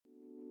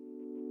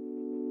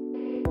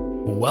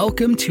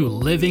Welcome to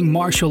Living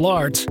Martial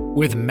Arts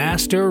with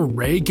Master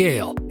Ray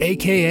Gale,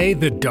 aka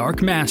the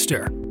Dark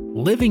Master.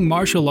 Living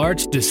Martial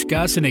Arts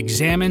discuss and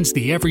examines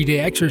the everyday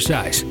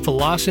exercise,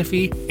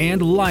 philosophy,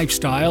 and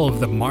lifestyle of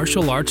the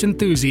martial arts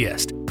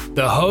enthusiast.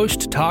 The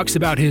host talks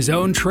about his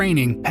own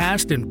training,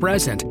 past and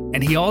present,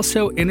 and he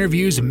also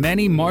interviews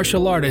many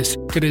martial artists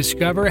to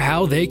discover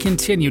how they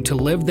continue to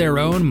live their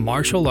own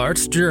martial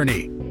arts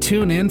journey.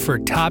 Tune in for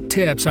top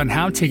tips on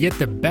how to get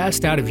the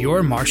best out of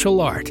your martial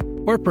art.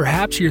 Or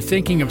perhaps you're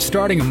thinking of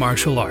starting a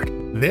martial art.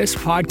 This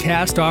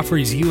podcast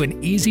offers you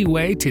an easy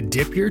way to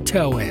dip your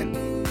toe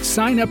in.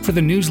 Sign up for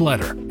the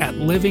newsletter at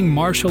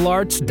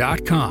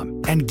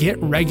livingmartialarts.com and get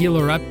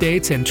regular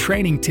updates and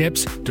training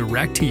tips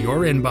direct to your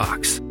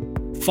inbox.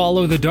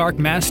 Follow the Dark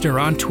Master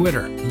on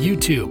Twitter,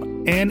 YouTube,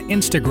 and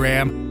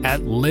Instagram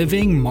at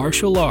Living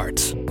Martial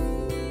Arts.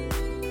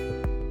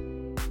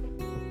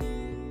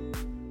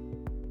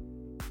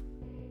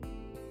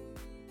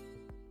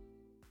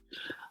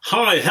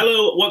 Hi,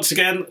 hello once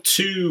again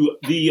to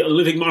the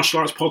Living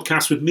Martial Arts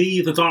podcast with me,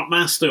 the Dark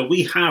Master.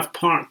 We have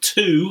part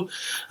two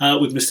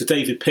with Mr.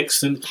 David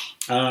Pixton,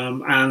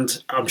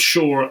 and I'm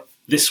sure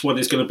this one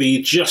is going to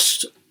be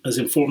just as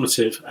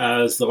informative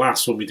as the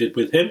last one we did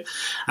with him.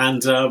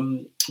 And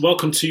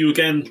welcome to you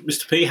again,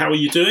 Mr. P. How are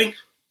you doing?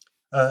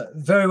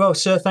 Very well,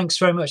 sir. Thanks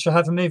very much for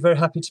having me. Very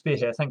happy to be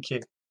here. Thank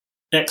you.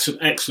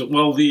 Excellent, excellent.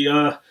 Well,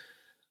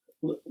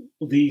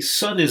 the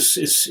sun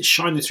is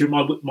shining through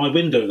my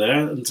window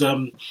there, and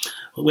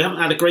we haven't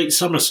had a great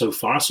summer so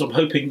far. So I'm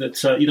hoping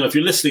that if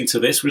you're listening to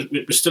this, we're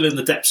still in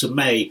the depths of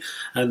May,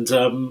 and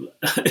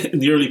in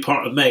the early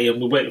part of May,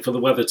 and we're waiting for the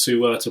weather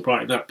to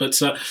brighten up. But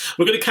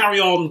we're going to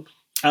carry on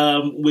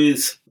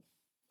with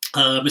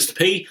Mr.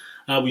 P.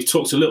 We've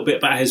talked a little bit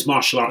about his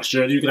martial arts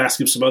journey. We're going to ask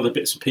him some other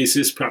bits and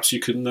pieces. Perhaps you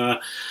can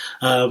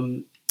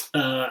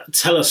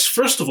tell us,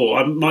 first of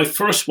all, my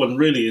first one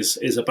really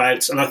is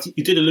about, and I think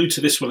you did allude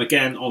to this one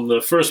again on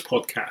the first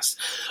podcast,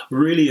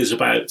 really is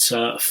about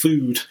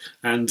food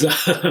and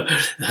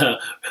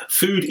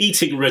food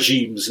eating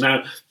regimes.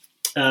 Now,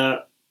 I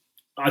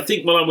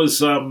think when I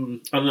was, my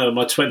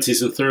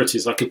 20s and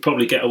 30s, I could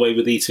probably get away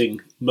with eating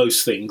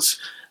most things.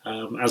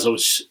 As I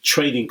was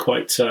training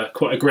quite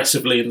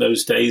aggressively in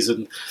those days,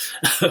 and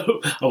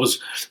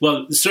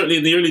certainly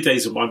in the early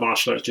days of my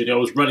martial arts journey, I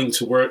was running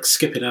to work,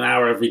 skipping an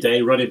hour every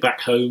day, running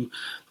back home,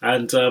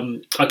 and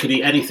I could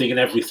eat anything and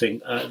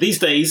everything. These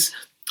days,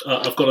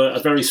 I've got a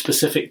very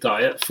specific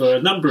diet for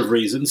a number of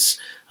reasons.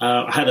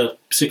 I had a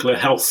particular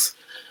health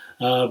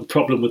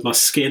problem with my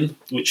skin,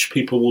 which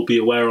people will be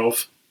aware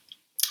of.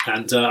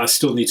 And I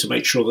still need to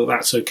make sure that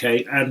that's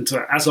okay. And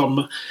as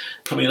I'm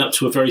coming up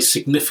to a very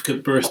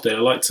significant birthday, I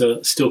like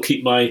to still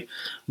keep my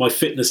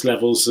fitness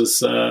levels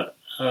as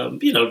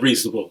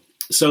reasonable.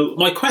 So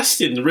my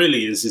question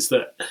really is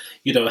that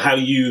how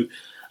you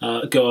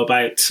go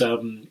about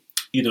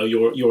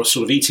your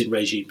sort of eating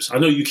regimes. I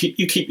know you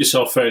keep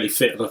yourself fairly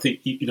fit, and I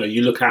think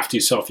you look after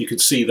yourself. You can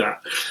see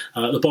that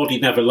the body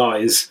never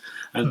lies,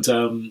 and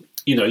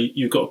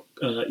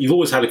you've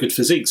always had a good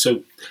physique.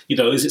 So,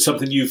 is it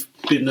something you've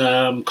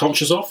been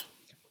conscious of?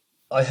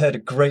 I heard a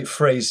great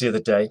phrase the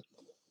other day,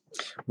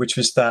 which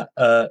was that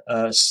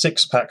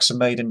six packs are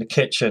made in the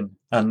kitchen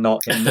and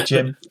not in the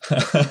gym.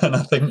 And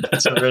I think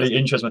that's a really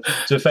interesting one.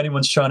 So if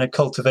anyone's trying to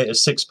cultivate a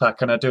six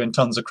pack and are doing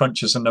tons of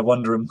crunches and they're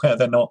wondering why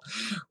they're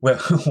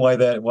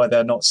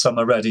not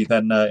summer ready,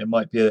 then it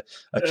might be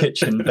a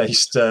kitchen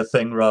based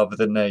thing rather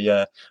than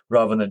a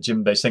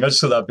gym based thing. I just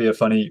thought that'd be a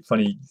funny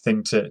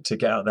thing to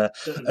get out there.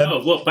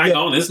 Bang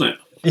on, isn't it?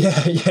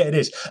 Yeah, it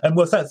is. And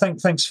well,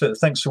 thanks for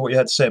what you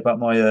had to say about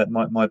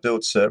my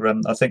build, sir.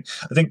 I think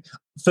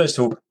first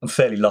of all, I'm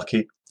fairly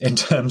lucky in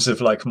terms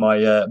of like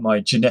my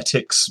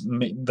genetics,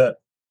 that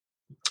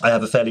I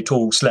have a fairly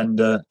tall,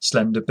 slender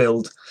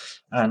build,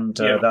 and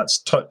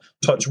that's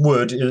touch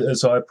wood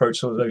as I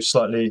approach all those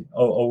slightly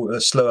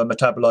slower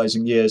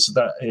metabolizing years.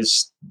 That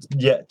is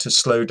yet to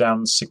slow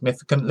down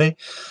significantly.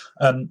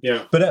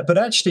 But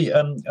actually,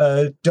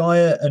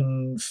 diet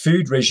and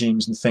food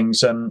regimes and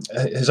things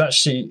has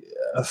actually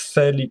a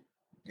fairly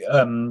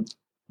I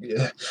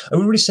wouldn't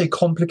really say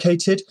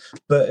complicated,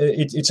 but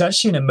it's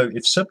actually an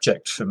emotive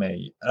subject for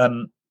me.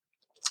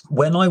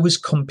 When I was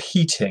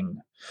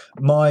competing,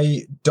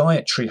 my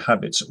dietary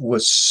habits were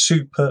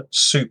super,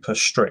 super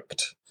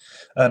strict.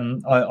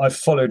 I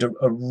followed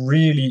a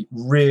really,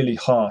 really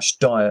harsh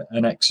diet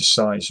and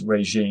exercise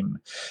regime.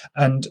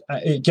 And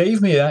it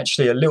gave me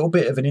actually a little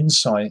bit of an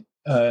insight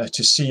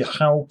to see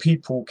how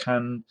people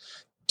can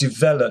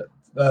develop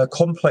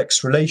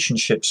complex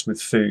relationships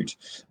with food,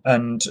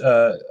 and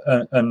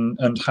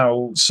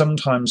how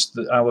sometimes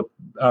our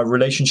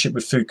relationship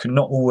with food can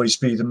not always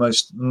be the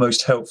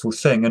most helpful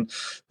thing. And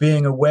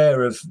being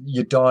aware of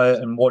your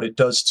diet and what it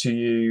does to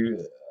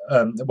you.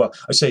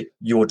 I say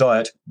your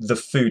diet, the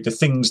food, the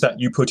things that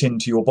you put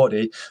into your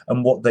body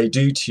and what they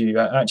do to you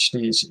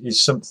actually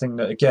is something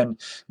that, again,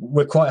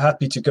 we're quite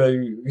happy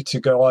to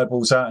go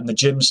eyeballs out in the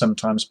gym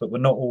sometimes, but we're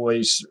not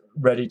always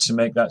ready to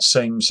make that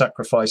same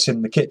sacrifice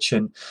in the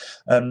kitchen.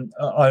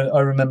 I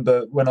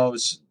remember when I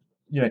was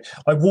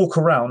I walk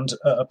around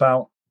at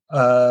about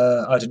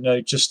I don't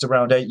know, just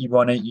around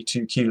 81,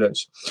 82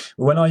 kilos.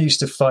 When I used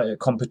to fight at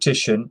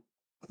competition,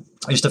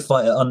 I used to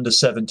fight at under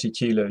 70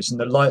 kilos, and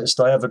the lightest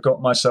I ever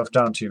got myself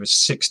down to was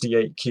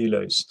 68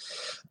 kilos.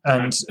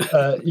 And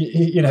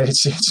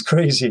it's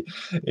crazy.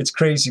 It's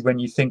crazy when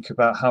you think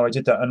about how I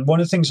did that. And one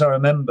of the things I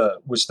remember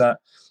was that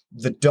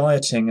the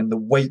dieting and the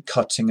weight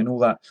cutting and all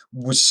that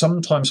was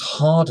sometimes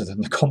harder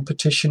than the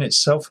competition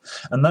itself.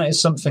 And that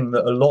is something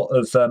that a lot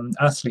of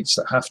athletes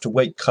that have to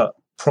weight cut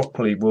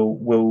properly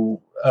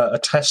will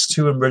attest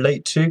to and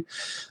relate to.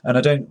 And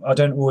I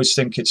don't always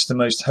think it's the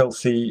most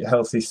healthy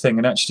thing.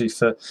 And actually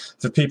for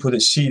people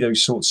that see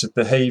those sorts of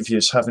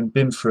behaviors, having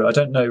been through it, I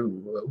don't know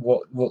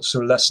what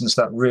sort of lessons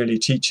that really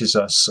teaches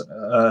us.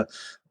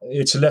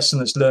 It's a lesson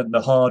that's learned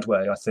the hard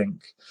way, I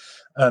think.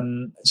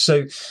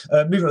 So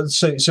moving on.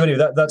 So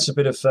anyway, that's a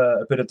bit of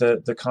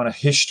the kind of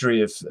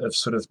history of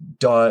sort of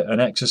diet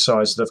and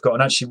exercise that I've got.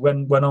 And actually,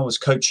 when I was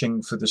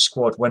coaching for the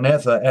squad,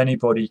 whenever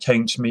anybody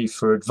came to me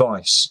for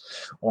advice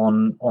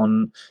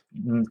on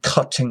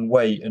cutting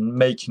weight and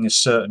making a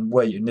certain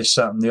weight and this,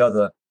 that, and the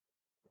other,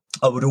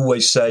 I would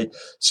always say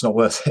it's not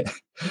worth it.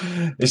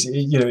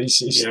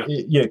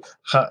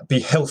 Be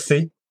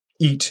healthy,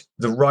 eat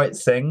the right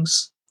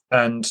things,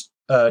 and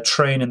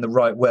train in the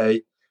right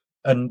way.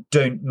 And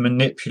don't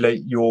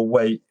manipulate your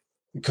weight,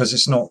 because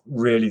it's not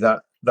really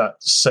that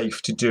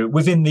safe to do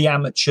within the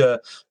amateur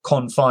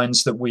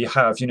confines that we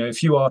have.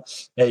 If you are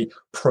a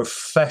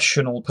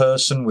professional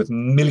person with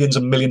millions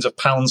and millions of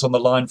pounds on the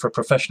line for a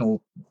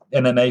professional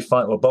MMA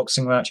fight or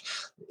boxing match,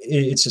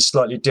 it's a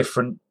slightly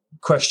different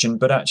question.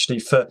 But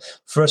actually for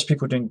us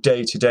people doing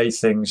day-to-day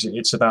things,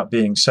 it's about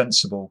being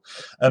sensible.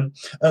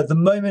 At the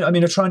moment, I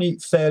try and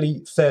eat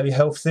fairly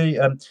healthy.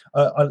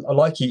 I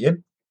like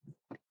eating.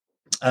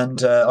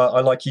 And I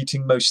like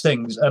eating most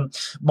things.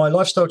 My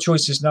lifestyle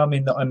choices now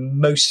mean that I'm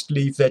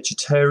mostly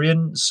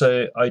vegetarian,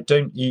 so I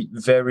don't eat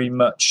very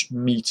much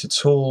meat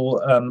at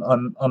all.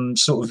 I'm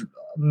sort of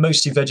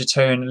mostly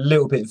vegetarian, a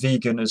little bit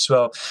vegan as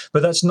well.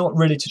 But that's not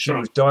really to do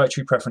with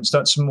dietary preference.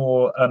 That's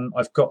more,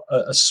 I've got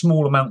a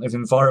small amount of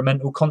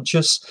environmental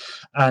conscious,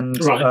 and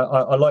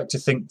I like to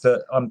think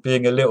that I'm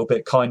being a little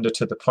bit kinder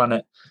to the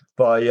planet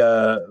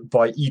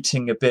by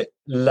eating a bit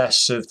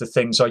less of the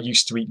things I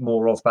used to eat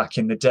more of back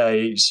in the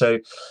day. So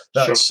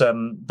that's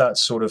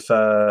sort of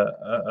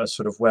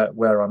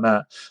where I'm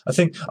at. I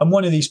think I'm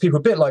one of these people,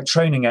 a bit like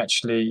training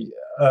actually.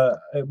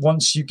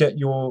 Once you get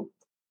your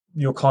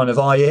kind of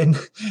eye in,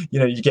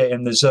 you get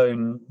in the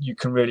zone, you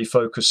can really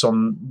focus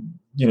on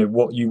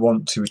what you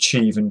want to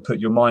achieve and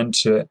put your mind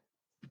to it.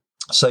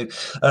 So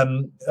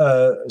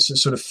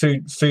sort of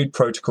food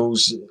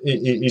protocols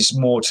is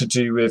more to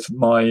do with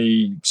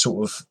my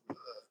sort of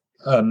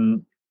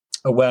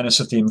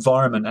awareness of the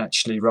environment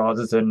actually,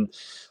 rather than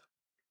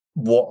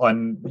what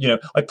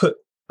I put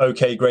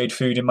okay grade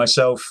food in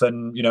myself,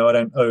 and I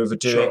don't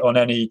overdo it on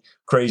any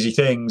crazy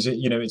things.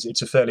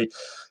 It's a fairly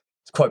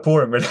quite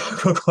boring, really.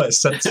 quite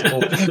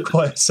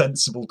a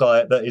sensible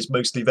diet that is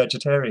mostly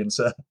vegetarian.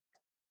 So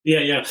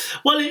yeah.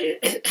 Well,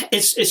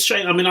 it's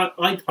strange.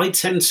 I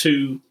tend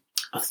to.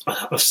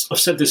 I've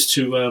said this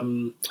to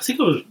I think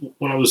it was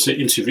when I was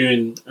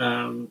interviewing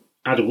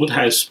Adam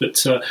Woodhouse,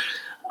 but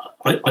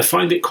I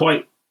find it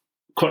quite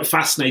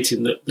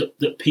fascinating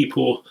that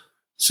people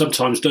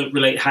sometimes don't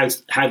relate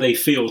how they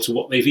feel to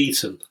what they've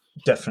eaten.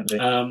 Definitely.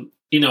 And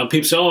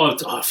people say, "Oh,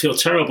 I feel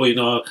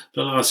terrible,"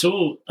 But I say,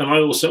 "Oh," and I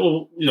always say,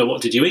 "Oh,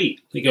 what did you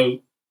eat?" They go,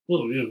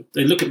 "Well,"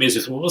 they look at me as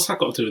if, "Well, what's that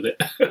got to do with it?"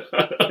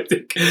 I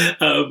think,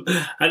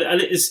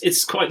 and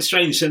it's quite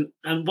strange. And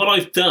what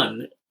I've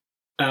done.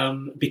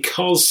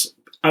 Because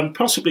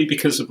possibly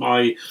because of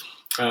my,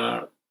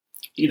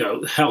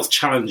 health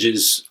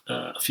challenges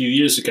a few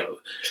years ago,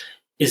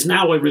 is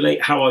now I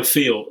relate how I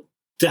feel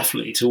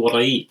definitely to what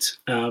I eat.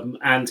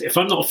 And if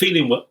I'm not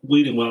feeling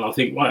well, I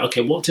think, right,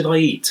 okay, what did I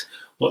eat?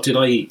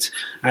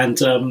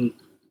 And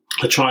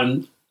I try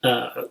and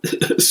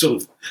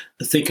sort of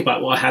think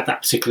about what I had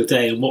that particular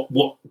day and what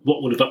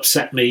would have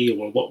upset me,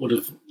 or what would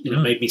have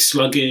made me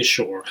sluggish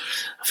or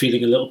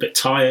feeling a little bit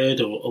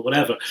tired or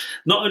whatever.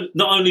 Not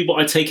only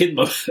what I take in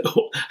my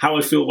how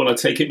I feel when I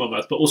take in my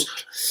mouth, but also,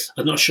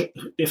 I'm not sure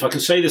if I can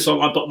say this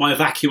online, but my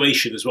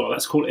evacuation as well.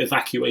 Let's call it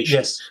evacuation.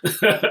 Yes.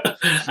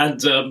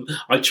 And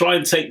I try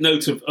and take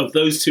note of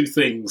those two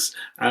things,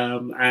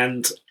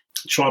 and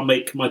try and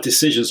make my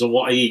decisions on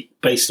what I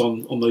eat based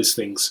on those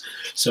things.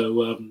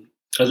 So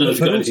I don't know if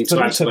you've got anything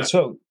to add to that.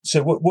 Well,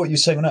 so what you're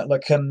saying on that,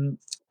 like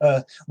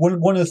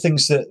one of the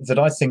things that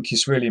I think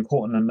is really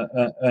important,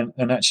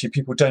 and actually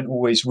people don't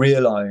always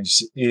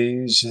realise,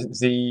 is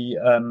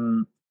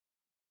the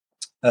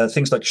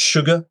things like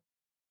sugar.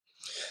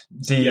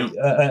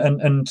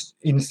 And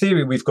in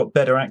theory, we've got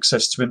better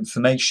access to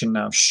information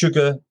now.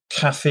 Sugar,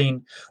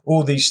 caffeine,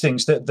 all these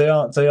things that they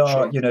are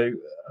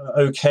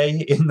okay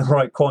in the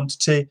right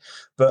quantity,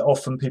 but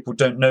often people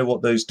don't know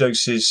what those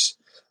doses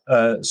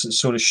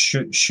sort of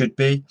should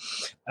be,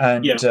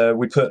 and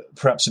we put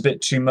perhaps a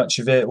bit too much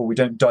of it, or we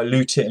don't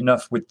dilute it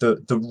enough with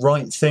the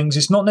right things.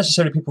 It's not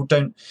necessarily people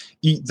don't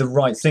eat the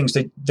right things;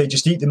 they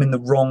just eat them in the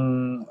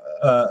wrong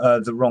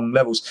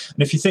levels.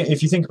 And if you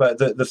think about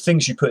it, the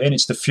things you put in,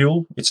 it's the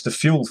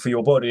fuel for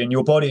your body, and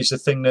your body is the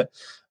thing that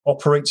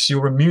operates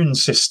your immune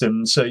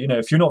system. So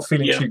if you're not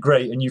feeling too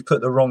great and you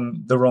put the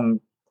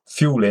wrong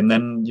fuel in,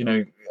 then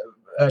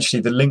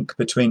actually the link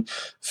between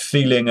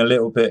feeling a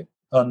little bit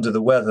under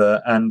the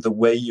weather and the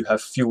way you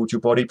have fueled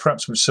your body,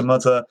 perhaps with some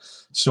other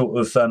sort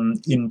of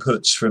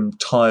inputs from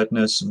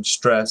tiredness and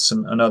stress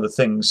and other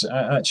things,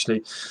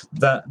 actually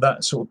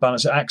that sort of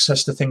balance,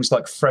 access to things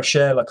like fresh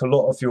air, like a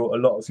lot of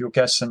your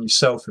guests and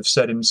yourself have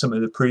said in some of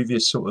the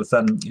previous sort of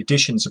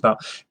editions about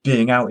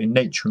being out in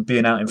nature and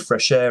being out in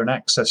fresh air and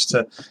access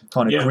to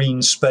kind of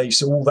green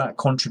space, all that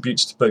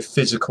contributes to both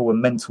physical and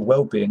mental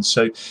well-being.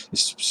 So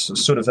it's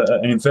sort of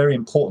a very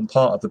important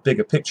part of the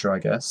bigger picture, I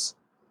guess.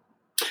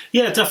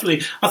 Yeah,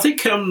 definitely. I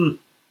think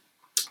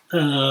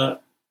I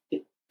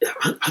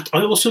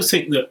also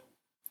think that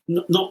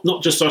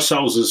not just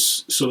ourselves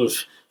as sort of,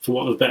 for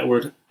want of a better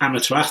word,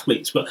 amateur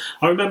athletes, but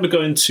I remember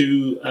going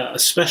to a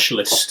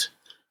specialist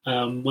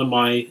when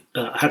I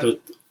had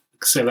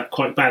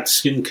quite bad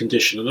skin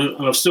condition,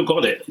 and I've still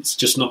got it. It's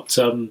just not.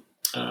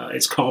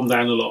 It's calmed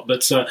down a lot,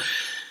 but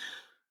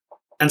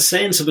and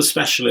saying to the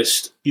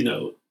specialist,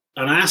 and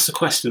I asked the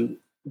question,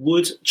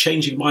 would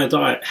changing my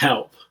diet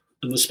help?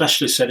 And the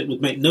specialist said it would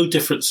make no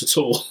difference at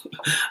all.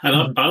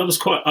 And I was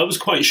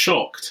quite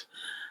shocked.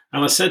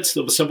 And I said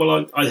to them,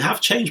 well, I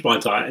have changed my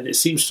diet and it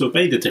seems to have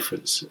made a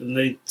difference. And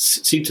they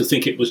seemed to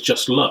think it was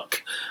just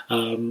luck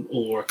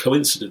or a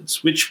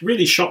coincidence, which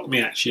really shocked me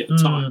actually at the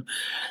time.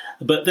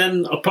 But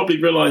then I probably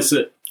realised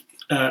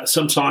that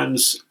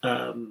sometimes,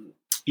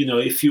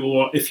 if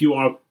you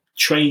are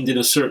trained in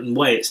a certain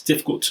way, it's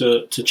difficult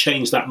to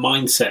change that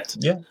mindset.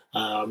 Yeah.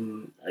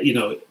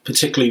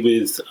 Particularly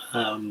with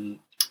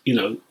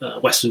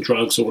Western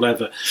drugs or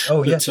whatever.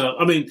 Oh, yeah. But,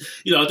 I mean,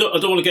 I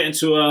don't want to get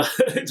into a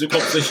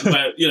conversation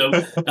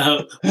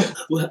about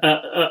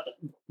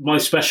my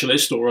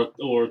specialist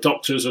or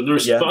doctors or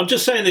nurses. Yeah. But I'm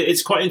just saying that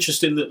it's quite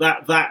interesting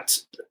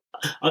that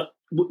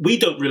we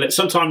don't relate.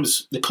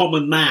 Sometimes the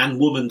common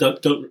woman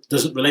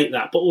doesn't relate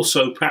that, but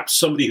also perhaps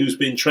somebody who's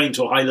been trained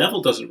to a high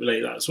level doesn't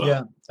relate that as well.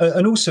 Yeah,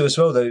 and also as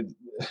well though,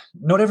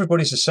 not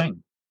everybody's the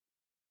same.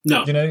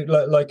 No,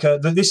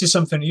 this is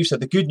something you said.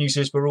 The good news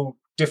is we're all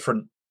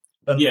different.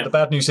 And the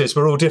bad news is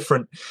we're all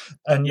different.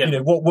 And,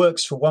 what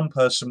works for one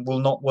person will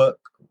not work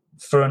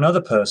for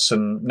another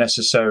person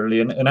necessarily.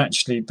 And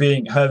actually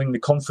having the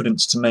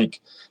confidence to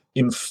make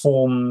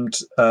informed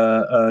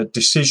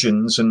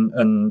decisions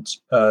and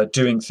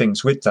doing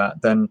things with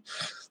that, then,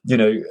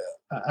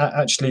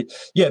 actually,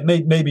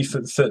 maybe for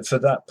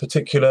that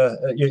particular,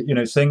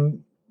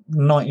 thing,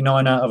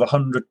 99 out of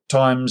 100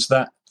 times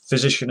that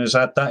physician has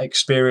had that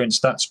experience,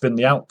 that's been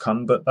the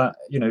outcome. But that,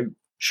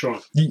 sure.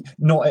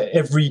 Not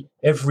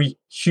every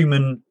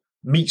human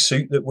meat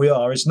suit that we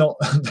are is not.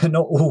 They're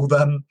not all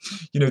them.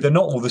 They're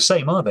not all the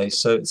same, are they?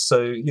 So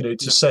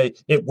say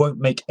it won't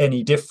make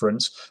any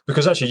difference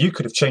because actually you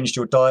could have changed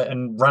your diet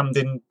and rammed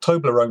in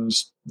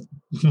Toblerones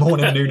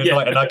morning, noon, and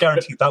night, and I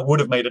guarantee that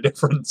would have made a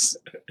difference.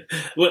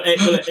 Well,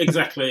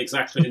 exactly.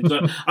 And,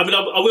 I mean,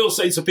 I will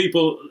say to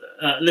people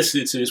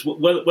listening to this,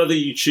 whether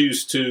you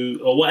choose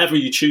to or whatever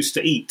you choose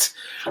to eat,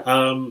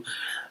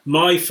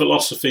 my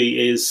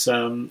philosophy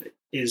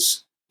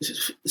is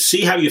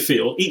see how you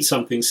feel, eat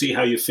something, see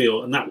how you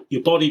feel, and that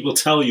your body will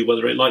tell you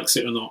whether it likes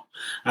it or not.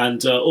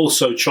 And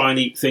also try and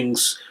eat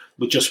things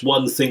with just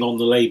one thing on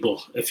the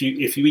label. If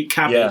you eat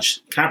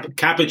cabbage,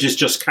 cabbage is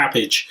just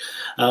cabbage.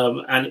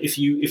 And if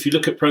you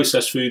look at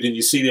processed food and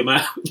you see the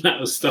amount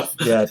of stuff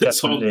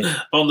that's on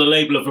the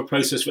label of a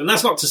processed food, and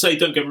that's not to say,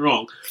 don't get me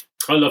wrong,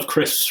 I love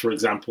crisps, for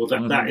example.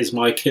 That is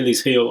my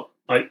Achilles heel.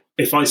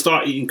 If I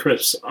start eating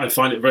crisps, I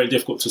find it very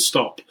difficult to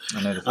stop.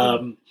 I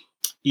know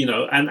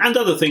and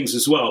other things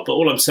as well. But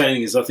all I'm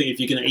saying is, I think if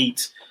you're going to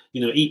eat,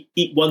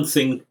 eat one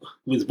thing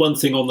with one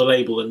thing on the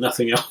label and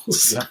nothing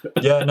else.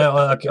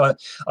 No,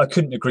 I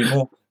couldn't agree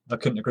more.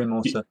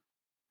 Sir.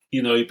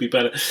 You'd be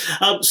better.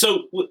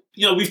 So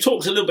we've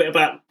talked a little bit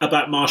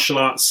about martial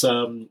arts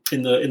in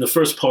the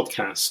first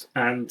podcast,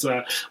 and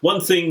one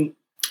thing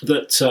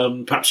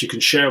that perhaps you can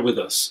share with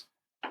us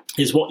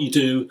is what you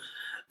do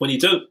when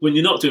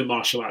you're not doing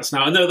martial arts.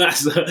 Now I know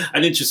that's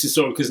an interesting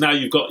story because now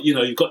you've got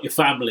your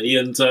family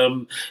and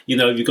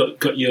you've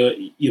got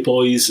your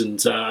boys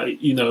and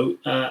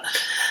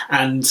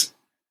and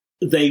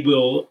they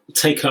will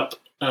take up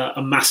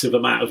a massive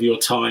amount of your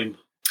time.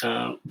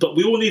 But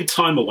we all need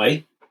time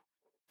away.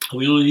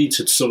 We all need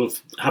to sort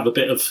of have a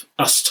bit of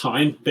us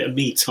time, a bit of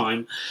me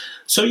time.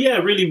 So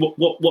really,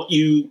 what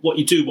you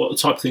do, what the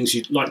type of things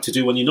you like to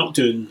do when you're not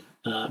doing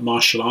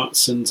martial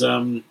arts, and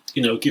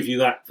give you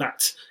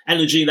that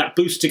energy, that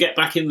boost to get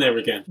back in there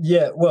again.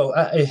 Yeah, well,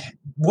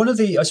 one of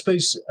the, I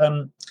suppose,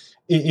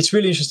 it's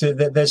really interesting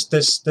that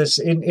there's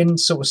in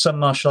sort of some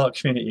martial art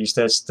communities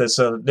there's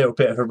a little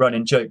bit of a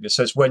running joke that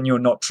says when you're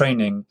not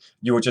training,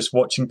 you're just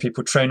watching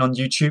people train on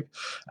YouTube.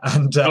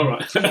 And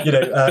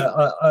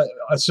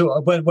I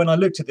saw when I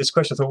looked at this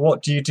question, I thought,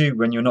 what do you do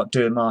when you're not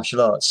doing martial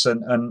arts?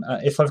 And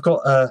if I've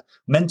got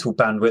mental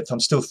bandwidth, I'm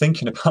still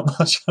thinking about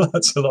martial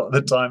arts a lot of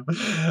the time.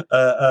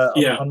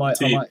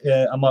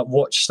 I might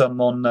watch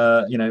some on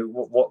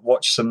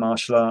watch some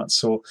martial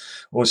arts or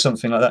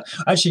something like that.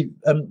 Actually,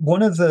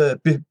 one of the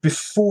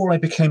before I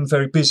became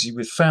very busy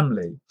with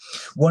family,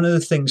 one of the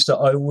things that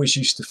I always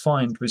used to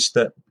find was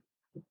that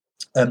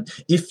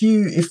if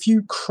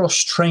you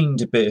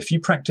cross-trained a bit, if you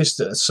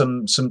practiced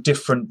some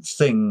different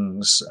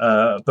things,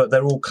 but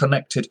they're all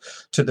connected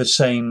to the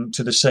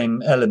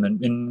same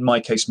element. In my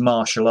case,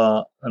 martial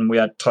art, and we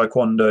had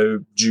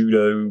taekwondo,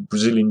 judo,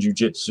 Brazilian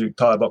jiu-jitsu,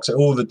 Thai boxing,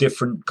 all the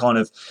different kind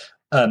of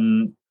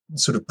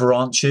sort of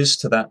branches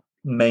to that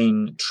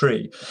main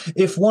tree.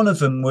 If one of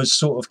them was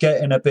sort of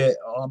getting a bit,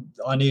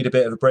 I need a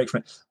bit of a break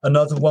from it,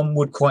 another one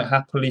would quite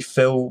happily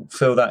fill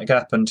that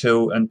gap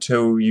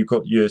until you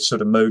got your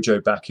sort of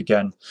mojo back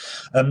again.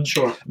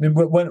 Sure. I mean,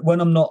 when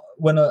I'm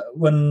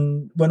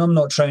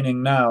not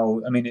training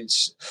now, I mean,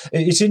 it's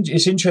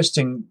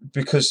interesting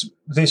because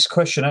this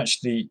question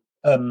actually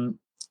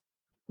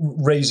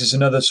raises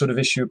another sort of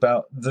issue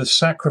about the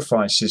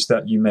sacrifices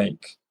that you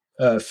make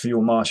for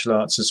your martial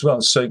arts as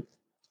well. So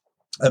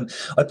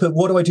I put,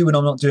 what do I do when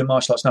I'm not doing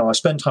martial arts now? I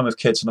spend time with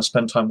kids and I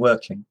spend time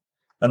working,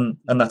 and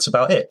that's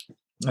about it.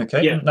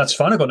 Okay, yeah. That's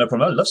fine. I've got no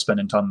problem. I love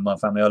spending time with my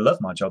family. I love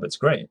my job. It's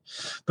great.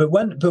 But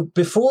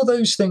before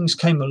those things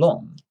came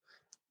along,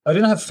 I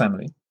didn't have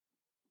family,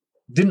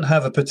 didn't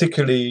have a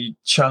particularly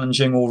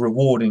challenging or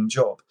rewarding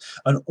job,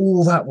 and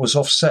all that was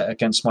offset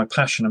against my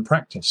passion and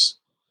practice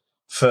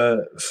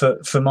for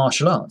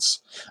martial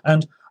arts,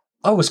 and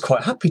I was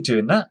quite happy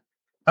doing that.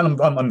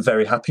 And I'm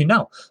very happy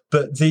now.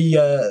 But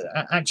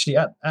actually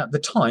at the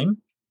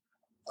time,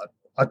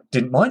 I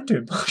didn't mind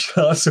doing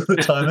martial arts all the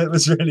time. It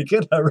was really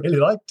good. I really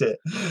liked it.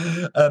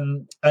 I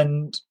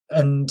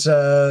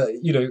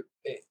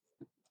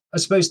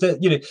suppose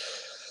that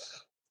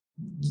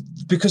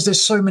because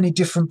there's so many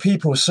different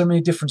people, so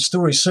many different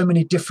stories, so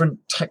many different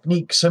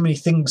techniques, so many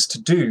things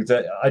to do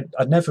that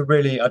I never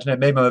really, I don't know,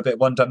 maybe I'm a bit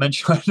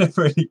one-dimensional. I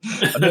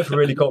never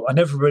really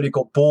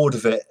got bored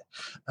of it.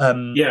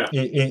 In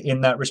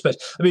that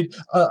respect. I mean,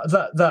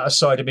 that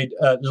aside, I mean,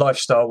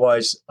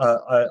 lifestyle-wise,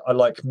 I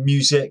like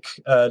music,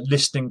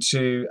 listening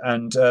to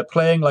and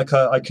playing. Like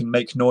I can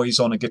make noise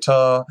on a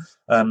guitar.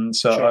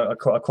 Sure.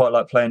 I quite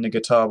like playing the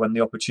guitar when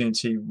the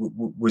opportunity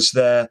was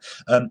there.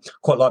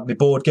 Quite like my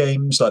board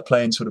games, like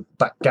playing sort of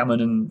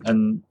backgammon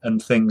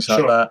and things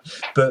like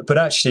that. But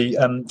actually,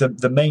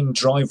 the main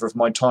driver of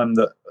my time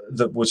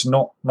that was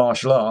not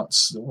martial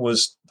arts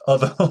was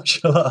other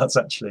martial arts,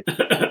 actually.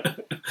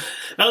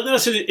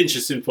 That's an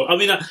interesting point. I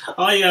mean,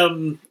 I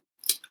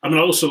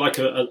also like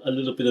a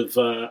little bit of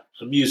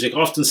music. I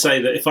often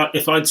say that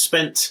if I'd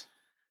spent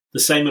the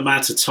same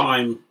amount of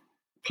time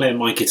playing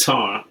my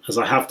guitar as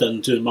I have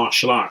done doing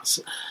martial arts,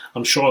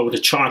 I'm sure I would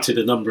have charted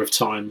a number of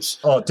times.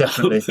 Oh,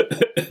 definitely.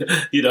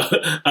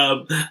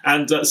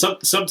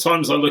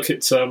 Sometimes I look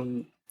at.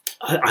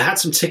 I had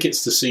some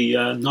tickets to see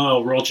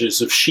Nile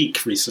Rodgers of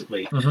Chic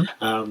recently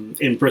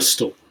in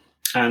Bristol,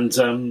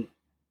 and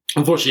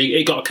unfortunately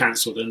it got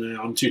cancelled, and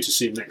I'm due to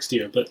see him next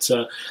year. But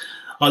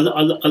I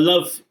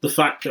love the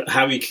fact that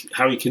how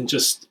he can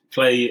just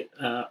play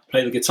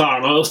the guitar,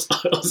 and I also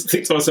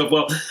think to myself,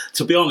 well,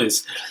 to be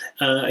honest,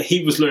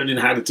 he was learning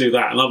how to do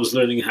that, and I was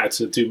learning how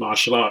to do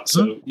martial arts.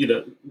 So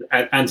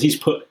and he's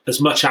put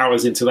as much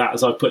hours into that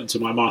as I put into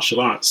my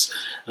martial arts,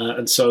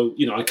 and so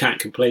I can't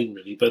complain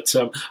really. But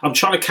I'm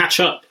trying to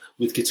catch up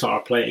with guitar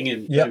playing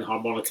and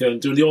harmonica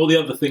and doing all the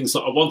other things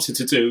that I wanted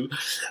to do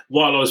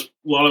while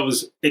I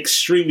was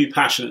extremely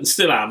passionate and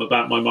still am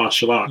about my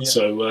martial arts.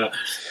 So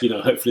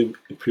hopefully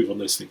improve on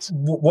those things.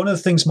 One of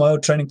the things my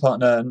old training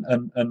partner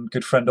and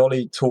good friend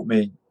Ollie taught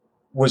me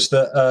was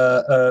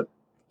that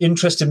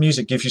interest in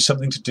music gives you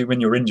something to do when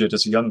you're injured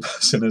as a young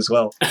person as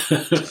well.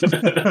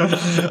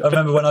 I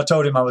remember when I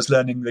told him I was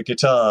learning the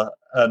guitar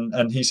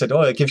and he said,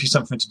 it gives you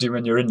something to do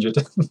when you're injured.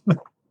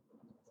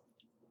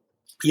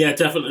 Yeah,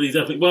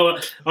 definitely. Well,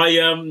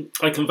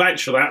 I can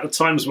vouch for that. At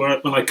times when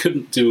I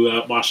couldn't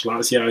do martial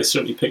arts, I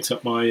certainly picked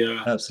up my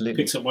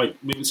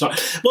movement style.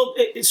 Well,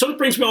 it sort of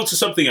brings me on to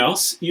something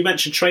else. You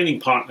mentioned training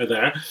partner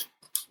there.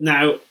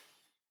 Now,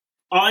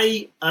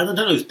 I don't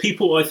know.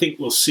 People I think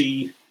will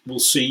see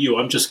you.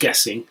 I'm just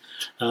guessing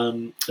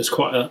as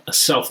quite a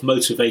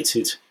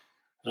self-motivated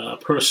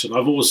person.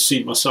 I've always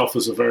seen myself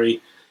as a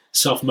very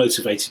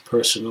self-motivated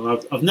person,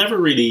 and I've never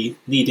really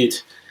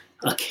needed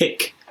a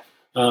kick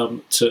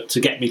to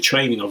get me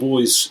training. I've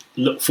always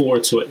looked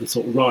forward to it and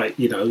thought, right,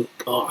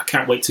 I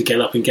can't wait to get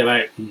up and get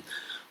out.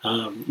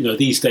 And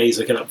these days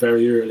I get up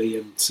very early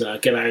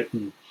and get out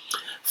and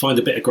find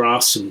a bit of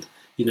grass and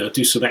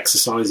do some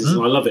exercises,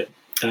 and I love it.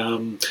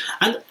 And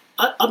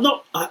I'm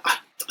not.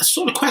 I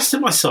sort of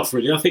question myself,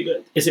 really. I think,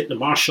 is it the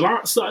martial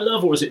arts that I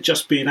love, or is it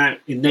just being out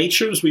in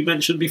nature, as we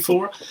mentioned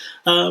before?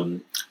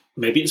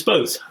 Maybe it's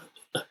both.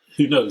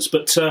 Who knows?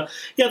 But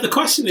the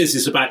question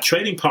is about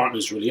training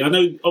partners, really. I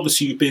know,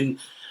 obviously, you've been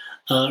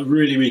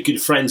really, really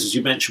good friends, as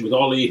you mentioned, with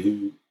Ollie,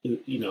 who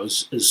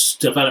has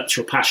developed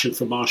your passion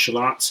for martial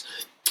arts.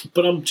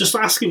 But I'm just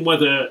asking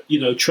whether,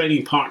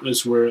 training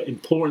partners were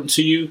important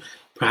to you,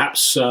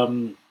 perhaps,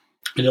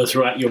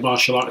 throughout your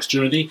martial arts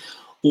journey,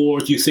 or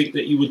do you think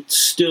that you would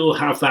still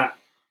have that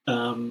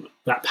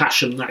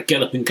passion, that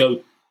get up and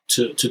go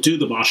to do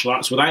the martial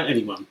arts without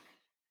anyone?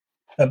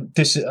 I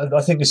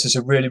think this is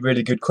a really,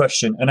 really good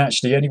question. And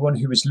actually, anyone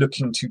who is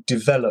looking to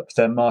develop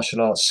their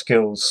martial arts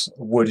skills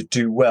would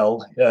do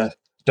well.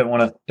 Don't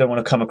want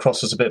to come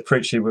across as a bit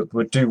preachy.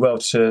 Would do well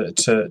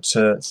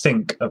to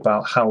think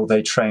about how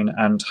they train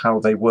and how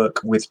they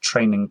work with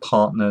training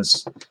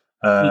partners.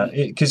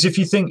 Because if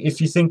you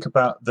think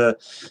about the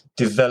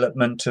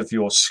development of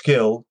your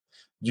skill,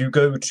 you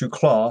go to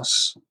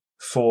class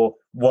for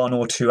 1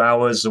 or 2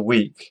 hours a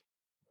week.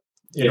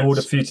 In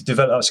order for you to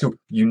develop that skill,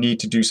 you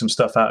need to do some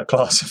stuff out of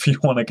class if you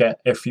want to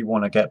get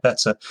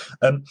better.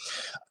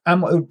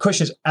 The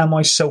question is, am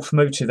I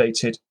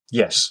self-motivated?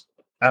 Yes,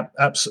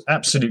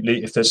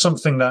 absolutely. If there's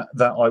something that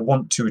I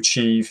want to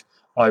achieve,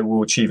 I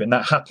will achieve it. And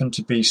that happened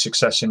to be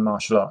success in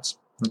martial arts.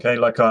 Okay,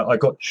 like I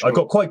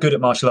got quite good at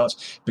martial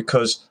arts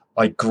because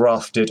I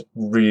grafted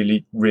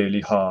really,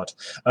 really hard,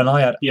 and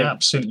I had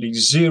absolutely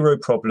zero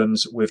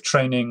problems with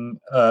training,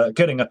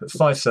 getting up at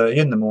 5:30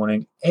 in the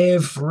morning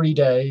every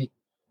day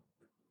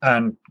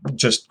and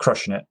just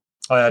crushing it.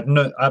 I had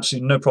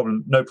absolutely no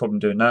problem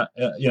doing that.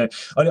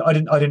 I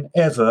didn't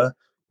ever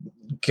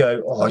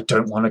go, oh, I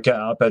don't want to get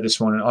out of bed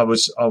this morning. I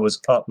was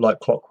up like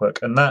clockwork,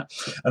 and that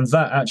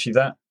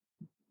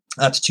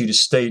attitude has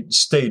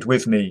stayed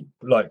with me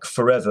like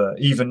forever.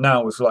 Even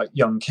now with like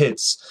young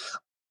kids,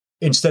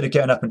 instead of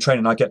getting up and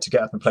training, I get to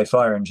get up and play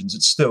fire engines.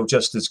 It's still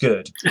just as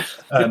good,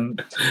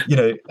 and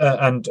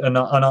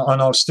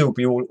I'll still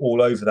be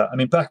all over that. I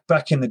mean,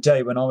 back in the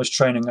day when I was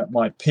training at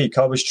my peak,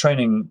 I was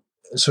training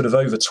sort of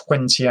over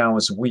 20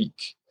 hours a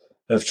week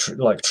of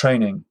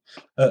training,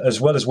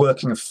 as well as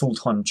working a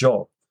full-time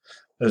job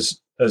as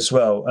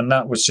well. And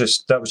that was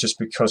just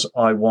because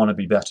I want to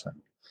be better.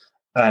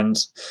 And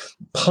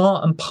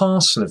part and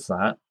parcel of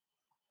that,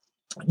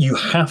 you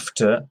have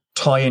to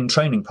tie in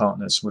training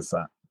partners with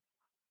that.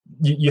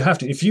 You have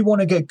to. If you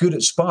want to get good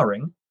at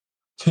sparring,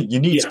 you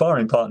need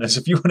sparring partners.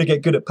 If you want to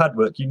get good at pad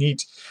work, you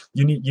need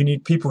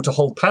people to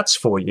hold pads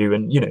for you.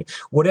 And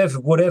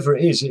whatever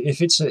it is,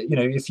 if it's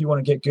if you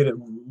want to get good at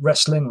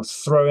wrestling or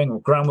throwing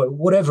or groundwork,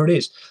 whatever it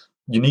is,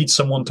 you need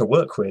someone to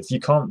work with. You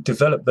can't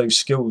develop those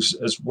skills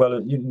as well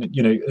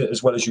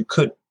as you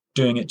could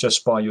doing it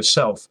just by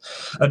yourself.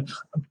 And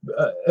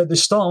at the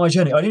start of my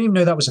journey, I didn't even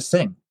know that was a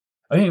thing.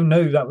 I didn't even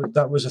know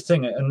that was a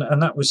thing,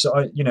 and that was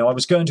I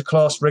was going to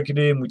class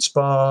regularly, and we'd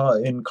spar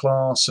in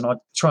class, and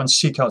I'd try and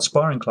seek out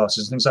sparring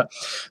classes and things like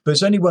that. But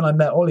it's only when I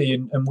met Ollie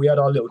and we had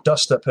our little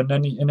dust up, and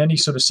then he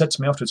sort of said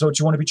to me afterwards, "Oh,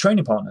 do you want to be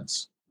training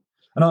partners?"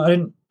 And I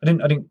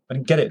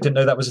didn't get it, didn't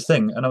know that was a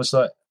thing, and I was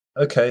like,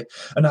 okay.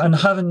 And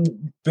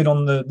having been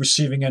on the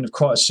receiving end of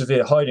quite a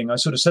severe hiding, I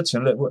sort of said to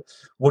him, "Look,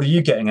 what are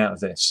you getting out of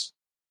this?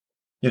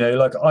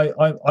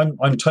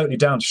 I'm totally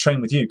down to train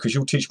with you because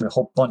you'll teach me a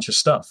whole bunch of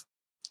stuff."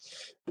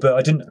 But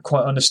I didn't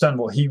quite understand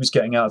what he was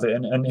getting out of it,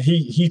 and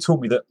he taught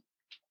me that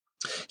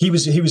he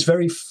was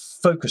very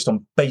focused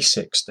on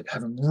basics, that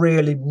having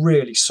really,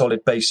 really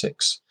solid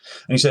basics.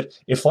 And he said,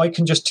 if I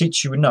can just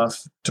teach you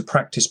enough to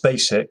practice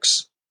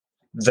basics,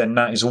 then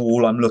that is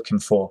all I'm looking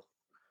for.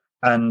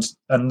 And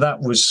that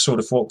was sort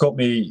of what got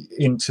me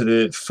into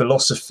the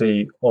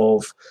philosophy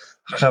of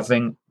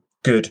having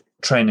good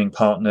training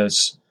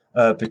partners,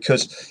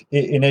 because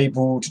it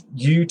enabled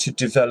you to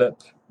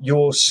develop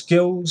your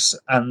skills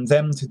and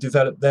them to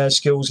develop their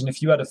skills. And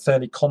if you had a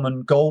fairly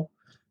common goal,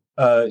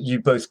 you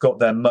both got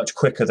there much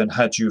quicker than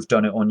had you have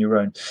done it on your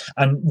own.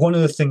 And one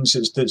of the things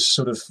that's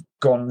sort of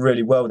gone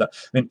really well with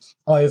that,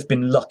 I have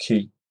been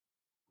lucky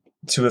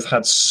to have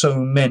had so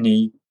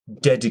many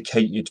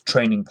dedicated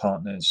training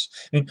partners.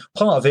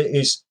 Part of it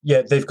is,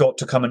 they've got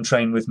to come and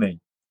train with me,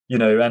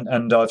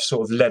 and I've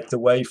sort of led the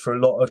way for a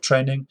lot of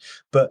training,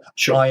 but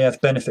sure, I have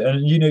benefit.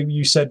 And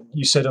you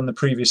said on the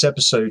previous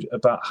episode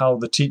about how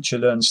the teacher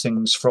learns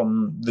things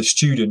from the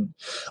student.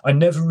 I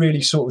never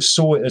really sort of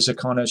saw it as a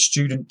kind of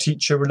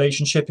student-teacher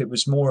relationship. It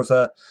was more of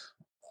a,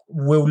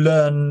 we'll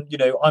learn,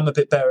 I'm a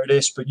bit better at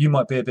this, but you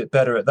might be a bit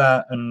better at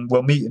that, and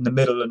we'll meet in the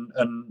middle,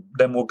 and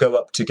then we'll go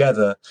up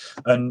together.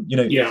 And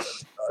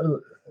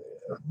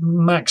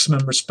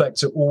maximum respect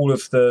to all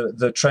of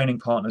the training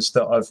partners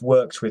that I've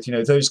worked with.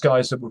 Those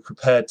guys that were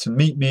prepared to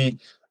meet me.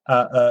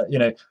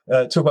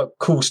 Talk about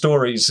cool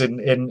stories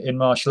in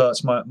martial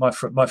arts.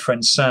 My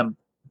friend Sam,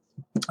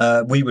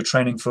 we were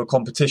training for a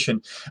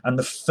competition, and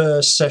the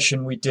first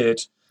session we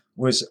did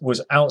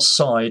was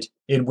outside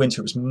in winter.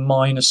 It was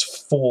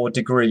 -4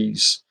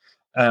 degrees,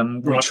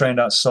 We trained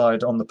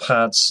outside on the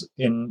pads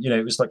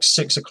it was like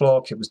 6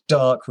 o'clock. It was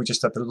dark. We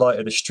just had the light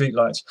of the street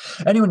lights.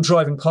 Anyone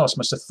driving past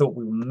must have thought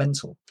we were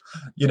mental,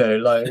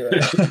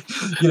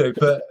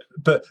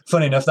 but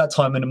funny enough, that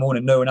time in the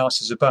morning, no one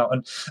else is about.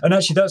 And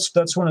actually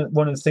that's one of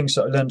the things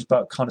that I learned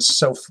about kind of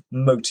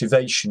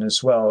self-motivation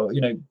as well.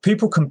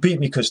 People can beat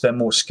me because they're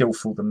more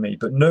skillful than me,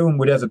 but no one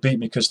would ever beat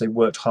me because they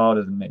worked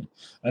harder than me.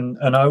 And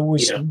I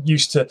always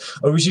used to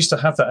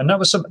have that. And that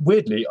was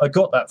weirdly, I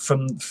got that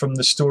from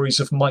the stories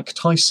of Mike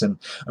Tyson.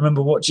 I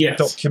remember watching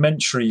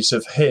documentaries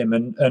of him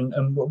and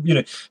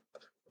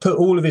put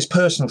all of his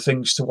personal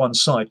things to one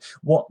side.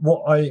 What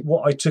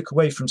I took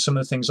away from some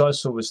of the things I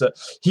saw was that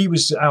he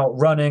was out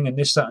running and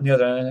this, that, and the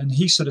other, and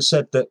he sort of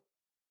said that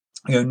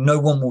no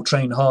one will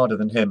train harder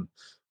than him.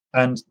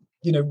 And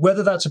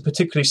whether that's a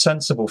particularly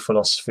sensible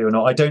philosophy or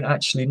not, I don't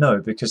actually know,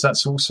 because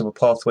that's also a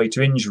pathway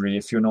to injury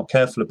if you're not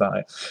careful about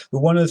it.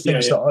 But one of the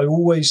things that I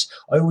always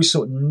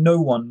thought, no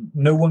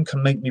one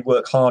can make me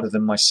work harder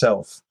than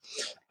myself.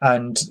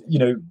 And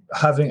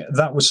having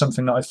that was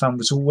something that I found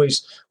was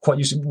always quite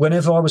useful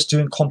whenever I was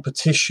doing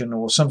competition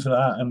or something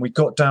like that, and we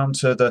got down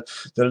to the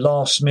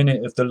last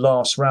minute of the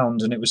last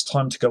round and it was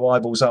time to go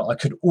eyeballs out. I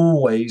could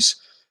always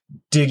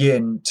dig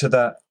in to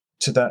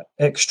that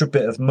extra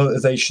bit of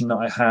motivation that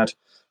I had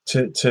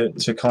to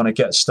kind of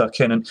get stuck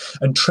in,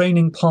 and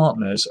training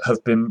partners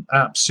have been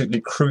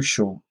absolutely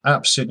crucial in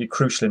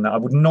that. I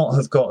would not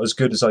have got as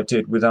good as I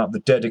did without the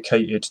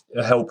dedicated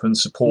help and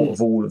support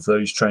of all of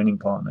those training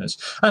partners,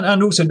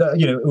 and also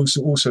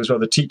also as well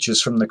the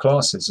teachers from the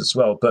classes as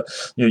well. But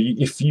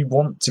if you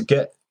want to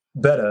get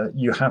better,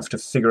 you have to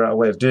figure out a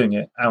way of doing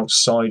it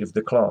outside of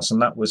the class,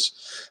 and that was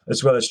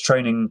as well as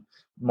training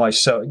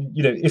myself.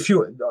 If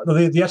you're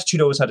the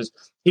attitude I always had is,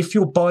 if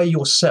you're by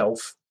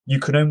yourself, you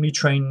can only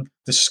train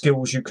the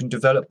skills you can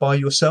develop by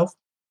yourself.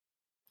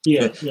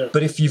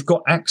 But if you've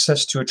got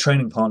access to a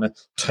training partner,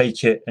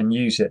 take it and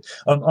use it.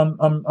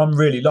 I'm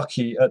really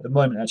lucky at the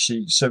moment,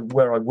 actually. So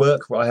where I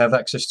work, I have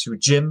access to a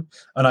gym,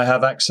 and I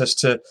have access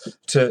to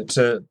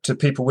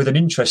people with an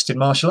interest in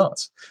martial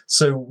arts.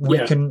 So we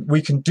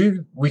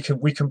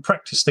can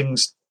practice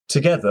things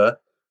together.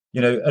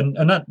 And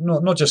that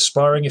not just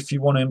sparring. If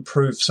you want to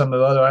improve some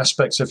of the other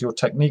aspects of your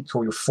technique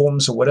or your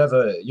forms or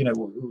whatever,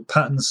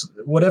 patterns,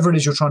 whatever it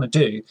is you're trying to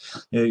do,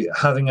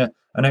 having an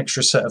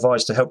extra set of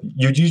eyes to help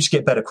you just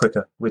get better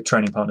quicker with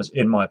training partners,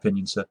 in my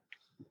opinion, sir.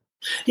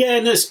 Yeah,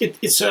 and it's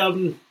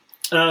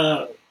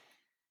a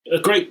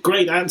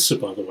great answer,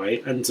 by the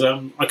way, and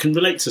I can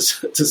relate to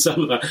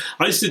some of that.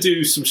 I used to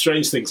do some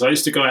strange things. I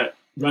used to go out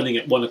running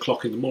at 1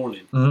 o'clock in the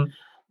morning. Mm-hmm.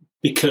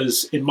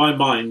 Because in my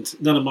mind,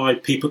 none of the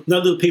people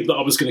that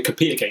I was going to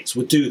compete against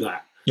would do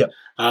that. Yep.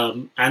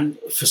 And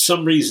for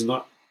some reason,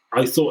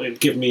 I thought it would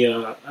give me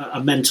a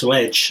mental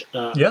edge.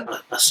 And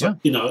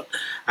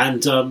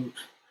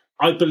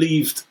I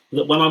believed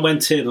that when I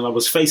went in and I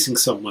was facing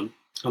someone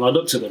and I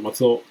looked at them, I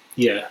thought,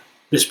 yeah,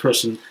 this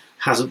person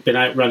hasn't been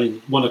out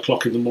running 1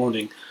 o'clock in the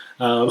morning.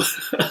 And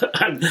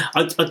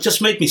it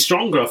just made me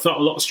stronger. I felt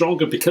a lot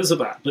stronger because of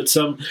that. But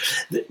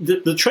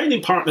the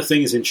training partner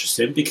thing is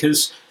interesting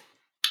because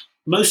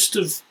most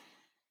of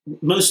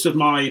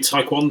my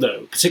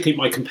taekwondo, particularly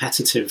my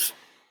competitive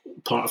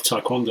part of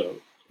taekwondo,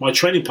 my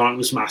training partner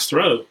was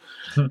Master O,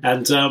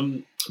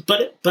 and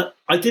but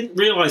I didn't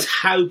realize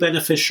how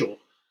beneficial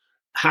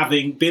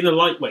being a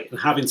lightweight and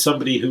having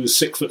somebody who was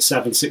 6'7",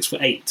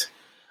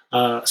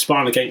 6'8",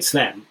 sparring against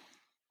them,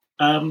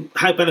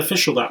 how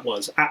beneficial that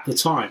was at the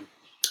time.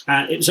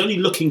 And it was only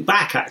looking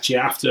back actually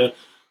after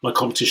my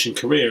competition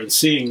career and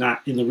seeing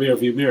that in the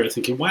rearview mirror,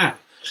 thinking, wow.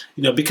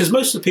 Because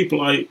most of the people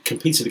I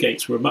competed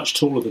against were much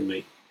taller than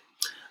me.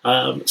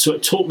 So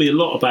it taught me a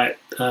lot about,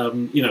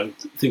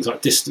 things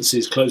like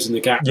distances, closing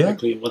the gap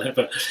quickly and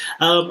whatever.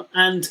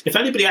 And if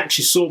anybody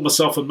actually saw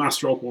myself and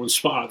Master Ogmore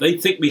spar,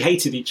 they'd think we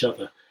hated each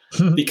other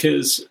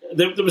because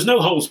there was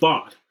no holds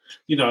barred.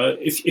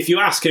 If you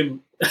ask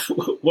him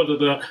what are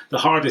the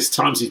hardest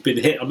times he's been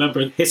hit, I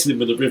remember hitting him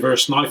with a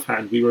reverse knife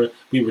hand. We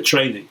were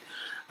training,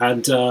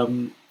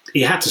 and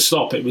he had to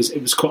stop. It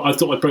was quite, I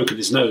thought I'd broken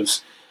his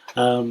nose.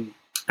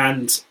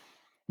 And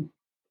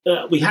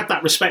we had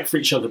that respect for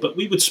each other, but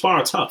we would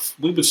spar tough.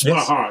 We would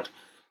spar hard,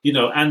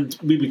 and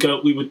we would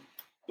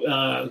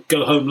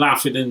go home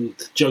laughing and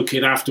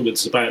joking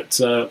afterwards about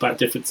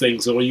different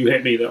things. Or you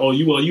hit me,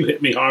 you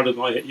hit me harder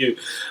than I hit you,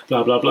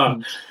 blah blah blah.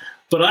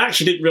 But I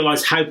actually didn't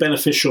realize how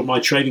beneficial my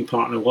training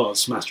partner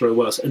was, Master O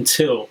was,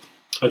 until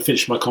I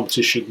finished my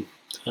competition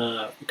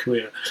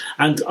career.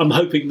 And I'm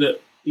hoping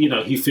that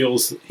he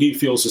feels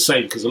the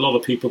same, because a lot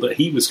of people that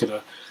he was going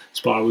to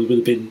spar would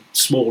have been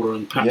smaller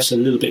and perhaps a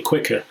little bit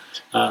quicker.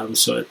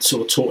 So it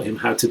sort of taught him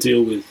how to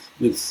deal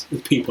with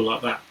people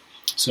like that.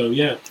 So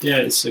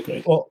it's a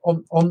great. Well,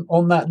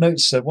 on that note,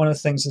 sir, one of the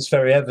things that's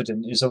very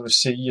evident is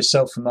obviously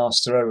yourself and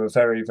Master O are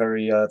very,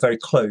 very, very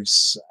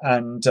close,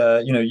 and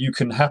you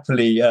can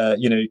happily,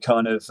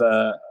 kind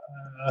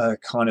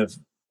of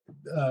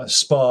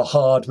spar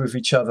hard with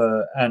each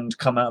other and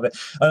come out of it.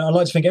 And I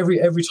like to think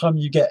every time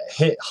you get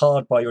hit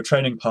hard by your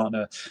training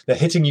partner, they're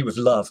hitting you with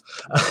love,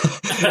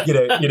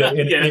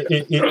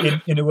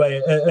 in a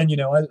way.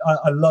 And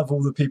I love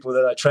all the people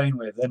that I train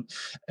with,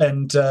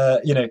 and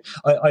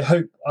I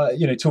hope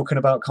talking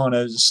about kind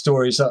of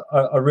stories.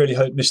 I really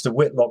hope Mr.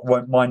 Whitlock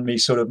won't mind me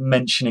sort of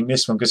mentioning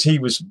this one, because he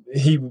was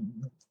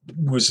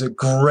a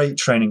great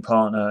training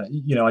partner.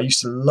 I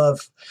used to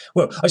love,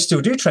 I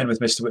still do train with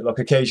Mr. Whitlock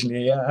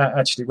occasionally,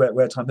 actually,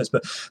 where time is.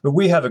 But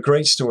we have a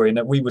great story in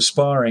that we were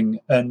sparring,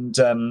 and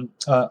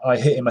I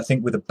hit him, I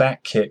think, with a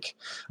back kick,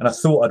 and I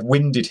thought I'd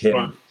winded him.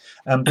 Right.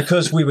 And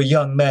because we were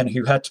young men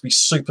who had to be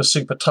super,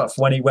 super tough,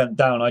 when he went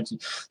down,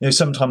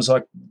 sometimes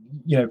I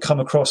come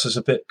across as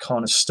a bit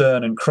kind of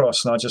stern and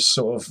cross, and I just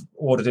sort of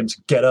ordered him to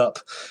get up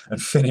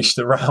and finish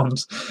the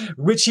round,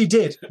 which he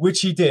did.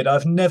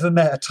 I've never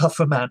met a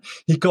tougher man.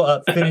 He got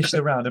up, finished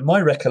the round, and my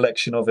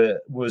recollection of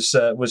it was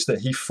that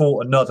he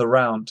fought another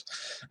round,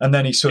 and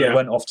then he sort of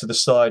went off to the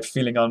side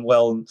feeling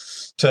unwell, and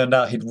turned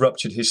out he'd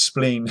ruptured his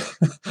spleen.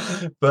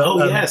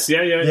 But yes,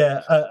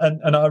 yeah.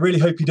 And I really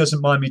hope he doesn't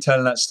mind me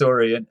telling that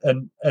story.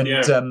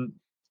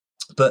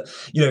 But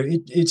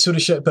it sort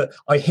of showed. But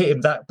I hit him.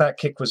 That back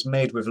kick was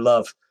made with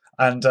love,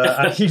 and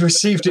he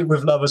received it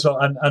with love as well.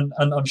 And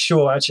I'm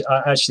sure I've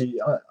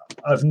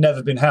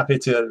never been happy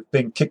to have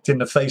been kicked in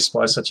the face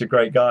by such a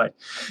great guy.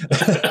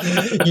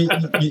 As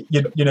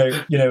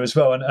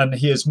well. And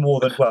he is more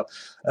than well.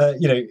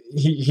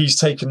 He's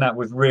taken that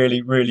with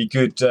really, really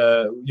good.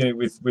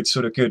 With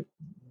sort of good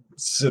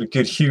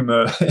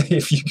humor,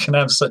 if you can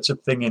have such a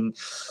thing in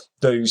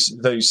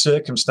those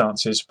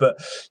circumstances.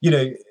 But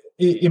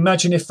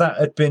imagine if that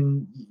had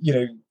been,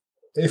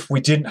 if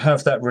we didn't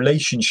have that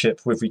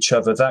relationship with each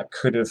other, that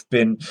could have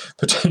been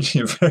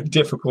potentially a very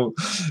difficult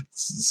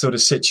sort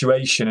of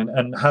situation.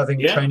 And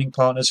having training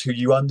partners who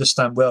you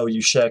understand well,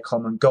 you share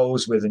common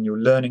goals with, and you're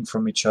learning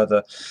from each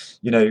other,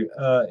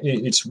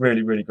 it's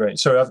really, really great.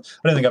 Sorry, I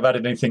don't think I've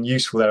added anything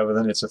useful there other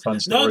than it's a fun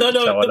story. No.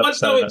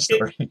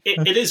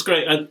 It is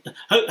great. And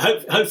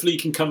hopefully you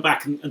can come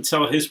back and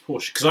tell his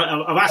portion, because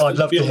I've asked him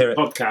to be on the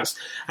podcast,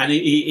 and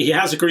he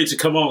has agreed to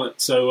come on it.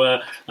 So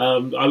I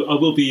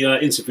will be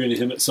interviewing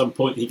him at some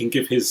point. He can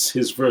give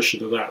his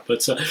version of that.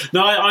 But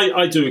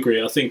I do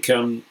agree. I think,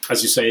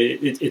 as you say,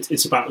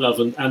 it's about love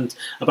and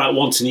about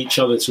wanting each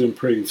other to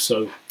improve.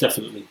 So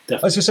definitely. I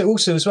was going to say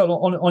also as well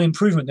on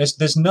improvement.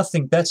 There's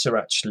nothing better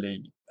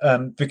actually,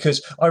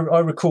 because I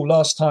recall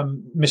last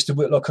time Mr.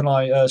 Whitlock and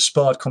I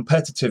sparred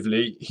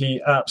competitively,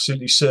 he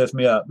absolutely served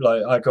me up.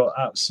 Like, I got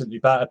absolutely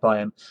battered by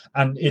him,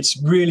 and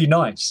it's really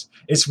nice.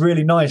 It's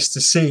really nice to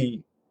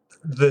see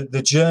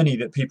the journey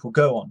that people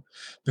go on,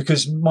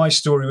 because my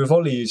story with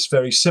Ollie is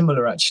very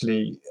similar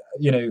actually.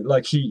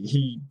 Like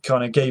he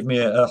kind of gave me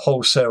a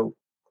wholesale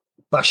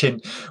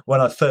bashing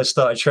when I first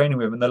started training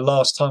with him, and the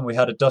last time we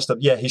had a dust up,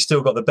 he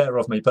still got the better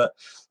of me, but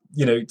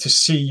to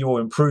see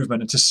your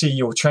improvement and to see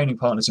your training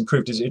partners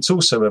improved, it's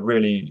also a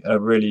really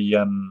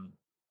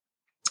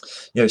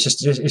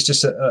it's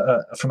just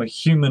from a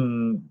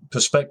human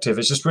perspective,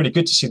 it's just really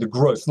good to see the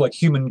growth, like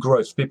human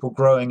growth, people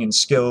growing in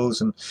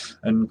skills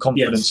and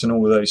confidence and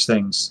all of those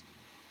things.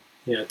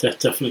 Yeah,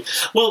 definitely.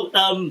 Well,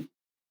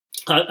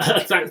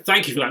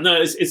 thank you for that.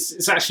 No,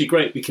 it's actually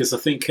great, because I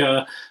think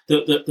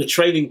the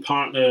training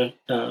partner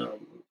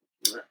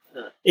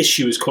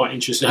issue is quite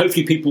interesting.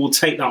 Hopefully people will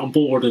take that on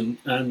board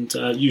and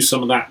use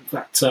some of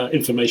that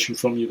information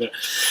from you there.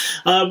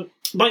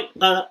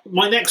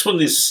 My next one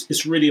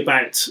is really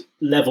about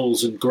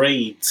levels and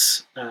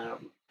grades,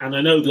 and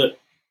I know that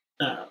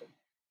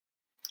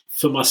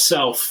for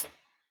myself,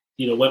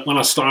 when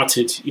I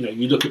started,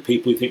 you look at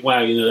people, you think,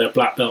 wow, they're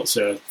black belts,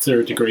 they're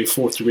 3rd degree,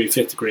 4th degree,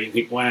 5th degree, and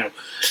you think, wow,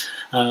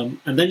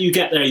 and then you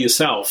get there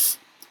yourself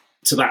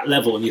to that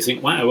level, and you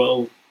think, wow,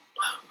 well,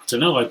 I don't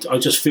know, I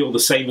just feel the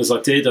same as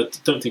I did. I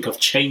don't think I've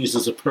changed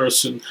as a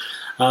person.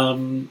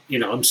 I'm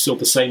still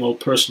the same old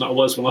person that I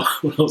was when I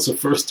was a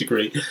 1st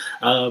degree,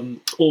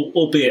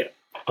 albeit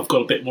I've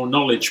got a bit more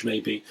knowledge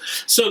maybe.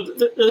 So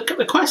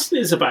the question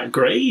is about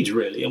grade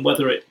really, and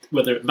whether it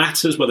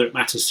matters, whether it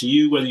matters to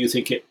you, whether you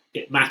think it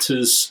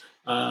matters,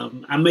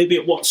 and maybe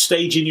at what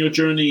stage in your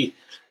journey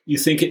you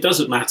think it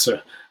doesn't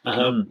matter.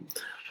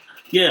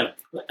 Yeah,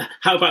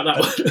 how about that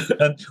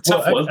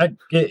one?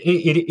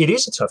 It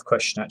is a tough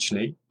question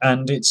actually,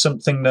 and it's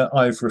something that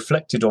I've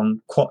reflected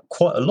on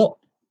quite a lot.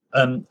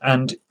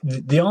 And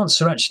the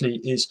answer actually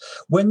is,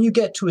 when you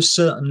get to a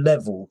certain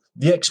level,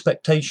 the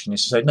expectation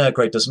is to say, no,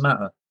 grade doesn't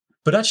matter.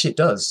 But actually it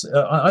does.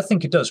 I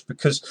think it does,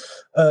 because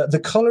the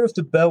colour of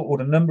the belt or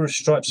the number of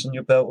stripes on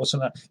your belt or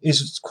something like that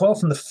is quite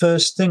often the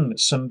first thing that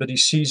somebody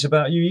sees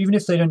about you, even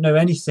if they don't know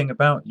anything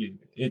about you.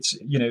 It's,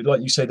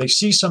 like you say, they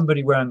see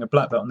somebody wearing a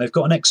black belt and they've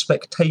got an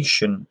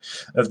expectation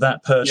of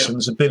that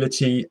person's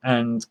ability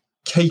and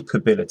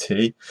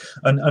capability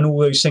and all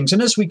those things.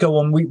 And as we go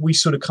on, we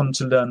sort of come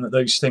to learn that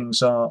those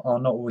things are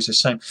not always the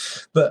same.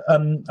 But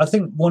I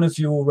think one of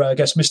your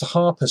guests, Mr.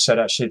 Harper, said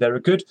actually they're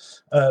a good,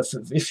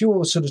 if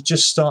you're sort of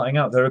just starting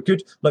out, they're a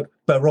good like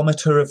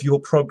barometer of your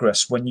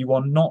progress when you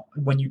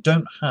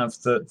don't have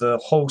the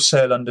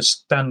wholesale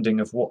understanding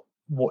of what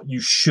you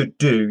should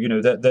do. You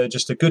know, they're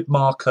just a good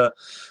marker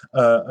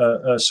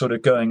sort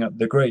of going up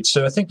the grades.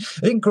 So I think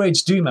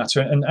grades do matter.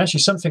 And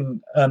actually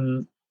something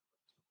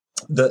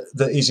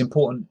that is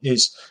important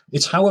is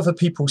it's how other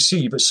people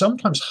see you, but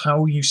sometimes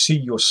how you see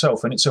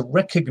yourself. And it's a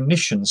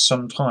recognition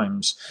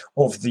sometimes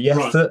of the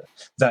effort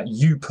that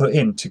you put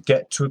in to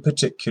get to a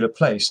particular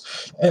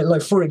place.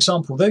 Like, for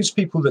example, those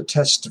people that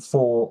test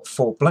for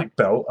black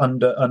belt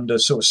under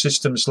sort of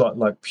systems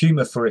like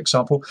Puma, for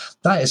example,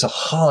 that is a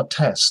hard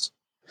test.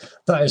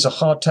 That is a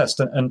hard test,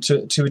 and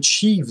to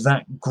achieve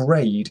that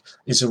grade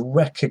is a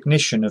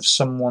recognition of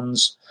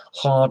someone's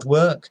hard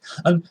work.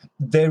 And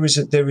there is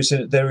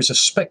a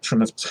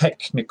spectrum of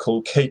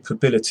technical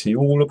capability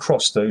all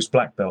across those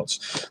black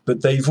belts,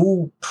 but they've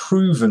all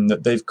proven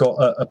that they've got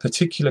a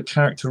particular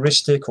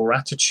characteristic or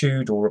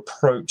attitude or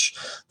approach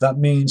that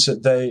means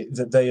that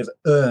they have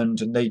earned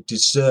and they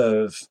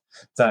deserve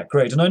that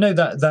grade. And I know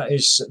that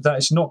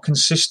is not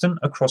consistent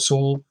across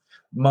all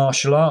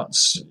martial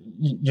arts.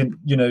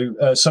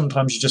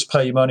 Sometimes you just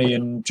pay money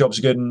and jobs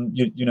are good, and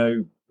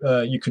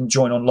you can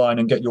join online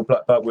and get your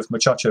black belt with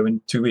Muchacho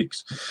in 2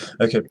 weeks.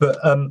 Okay, but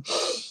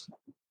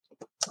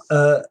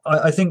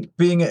I think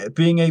being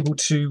able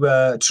to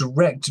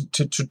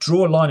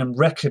draw a line and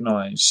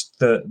recognise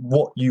that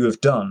what you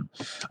have done,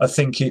 I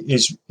think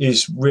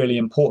is really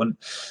important.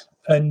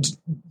 And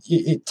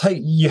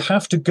you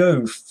have to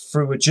go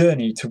through a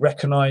journey to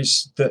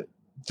recognise that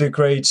the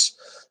grades,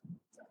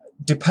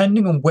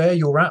 depending on where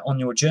you're at on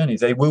your journey,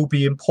 they will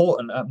be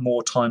important at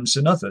more times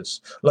than others.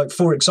 Like,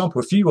 for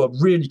example, if you are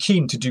really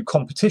keen to do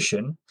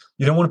competition,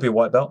 you don't want to be a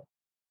white belt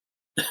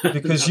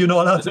because you're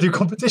not allowed to do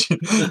competition.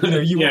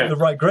 You want the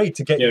right grade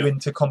to get you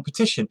into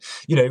competition.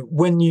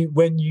 When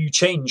you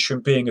change from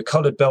being a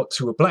colored belt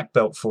to a black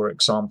belt, for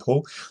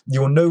example,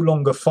 you're no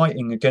longer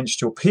fighting against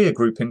your peer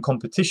group in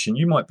competition.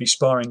 You might be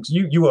sparring.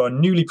 You are a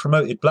newly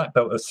promoted black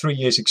belt of 3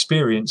 years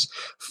experience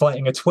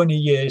fighting a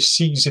 20-year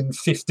seasoned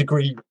 5th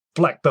degree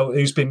black belt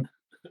who's been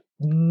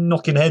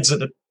knocking heads at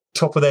the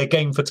top of their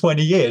game for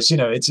 20 years.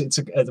 It's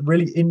a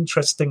really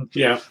interesting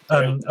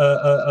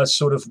a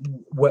sort of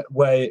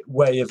way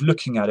of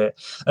looking at it,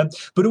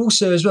 but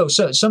also as well,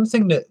 so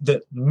something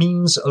that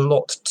means a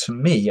lot to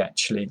me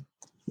actually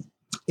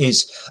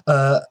is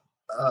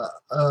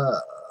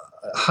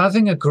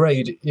having a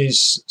grade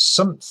is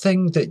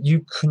something that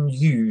you can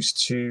use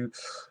to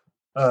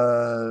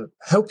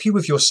help you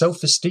with your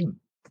self-esteem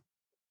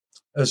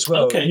as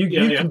well. Okay,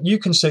 you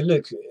can say,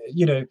 look,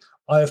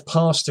 I have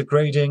passed a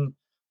grading.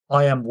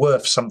 I am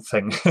worth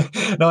something.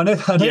 Now I know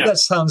that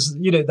sounds,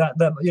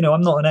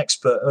 I'm not an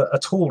expert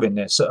at all in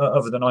this,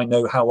 other than I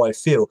know how I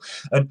feel.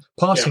 And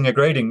passing a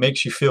grading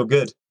makes you feel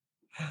good.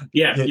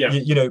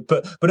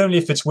 But only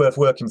if it's worth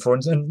working for.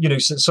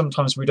 And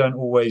sometimes we don't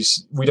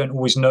always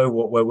know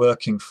what we're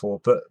working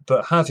for.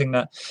 But having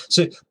that,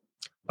 so.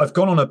 I've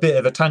gone on a bit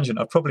of a tangent.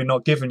 I've probably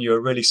not given you a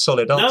really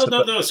solid answer.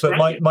 But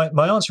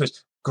my answer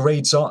is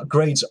grades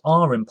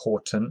are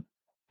important,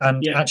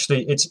 and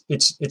actually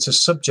it's a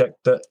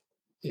subject that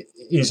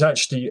is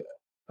actually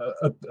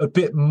a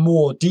bit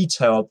more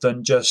detailed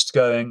than just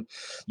going,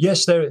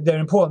 yes, they're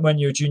important when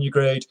you're a junior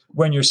grade.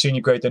 When you're a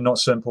senior grade, they're not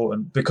so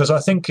important, because I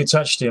think it's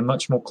actually a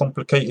much more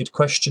complicated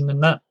question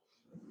than that.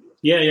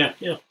 Yeah.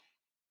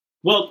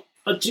 Well,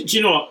 do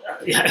you know what?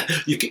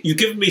 You've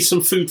given me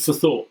some food for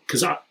thought,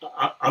 because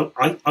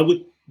I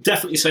would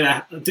definitely say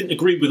I didn't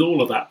agree with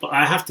all of that, but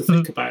I have to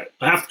think about it.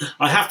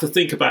 I have to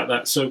think about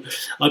that. So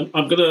I'm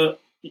going to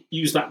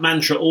use that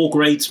mantra: all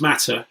grades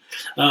matter,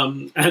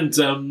 and have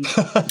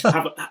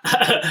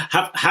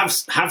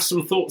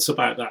some thoughts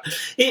about that.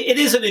 It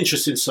is an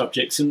interesting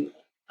subject, and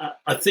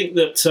I think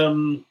that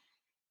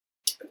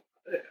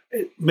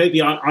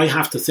maybe I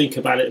have to think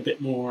about it a bit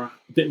more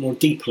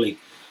deeply.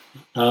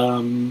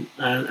 And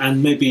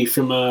maybe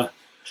from a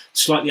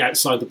slightly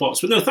outside the box.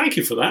 But no, thank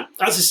you for that.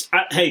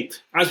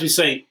 As we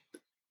say,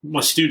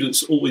 my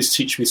students always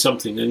teach me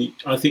something, and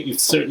I think you've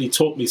certainly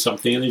taught me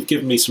something, and you've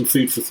given me some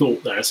food for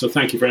thought there. So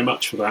thank you very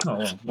much for that.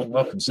 Oh, well,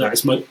 welcome. That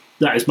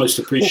is most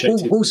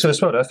appreciated. Also,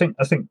 as well, I think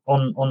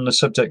on the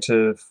subject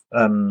of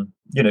kind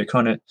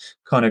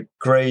of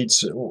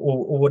grades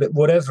or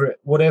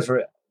whatever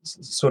it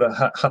sort of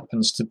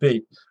happens to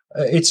be.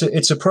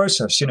 It's a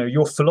process.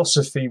 Your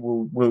philosophy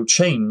will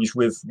change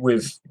with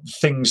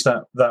things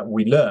that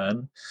we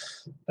learn,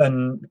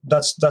 and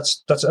that's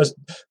as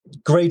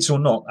grades or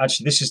not.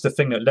 Actually, this is the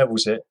thing that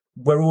levels it.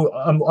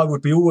 I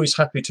would be always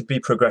happy to be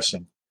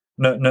progressing,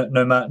 no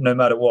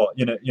matter what.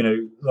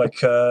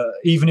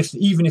 Even if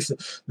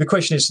the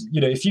question is,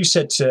 if you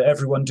said to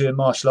everyone doing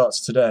martial arts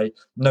today,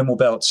 no more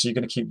belts, you're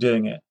going to keep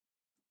doing it.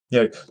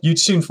 You'd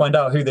soon find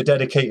out who the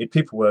dedicated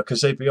people were,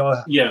 because they'd be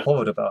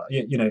bothered about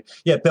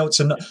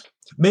belts and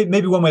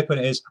maybe one way of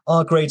putting it is: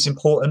 are grades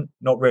important?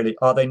 Not really.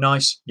 Are they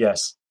nice?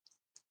 Yes.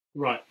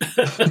 Right.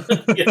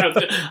 Yeah,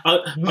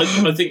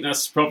 I think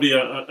that's probably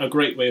a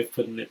great way of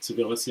putting it, to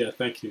be honest. Yeah,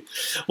 thank you.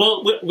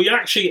 Well, we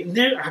actually,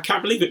 I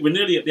can't believe it, we're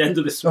nearly at the end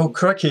of this. Oh,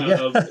 crikey,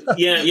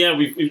 yeah.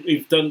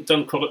 We've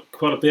done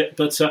quite a bit.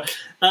 But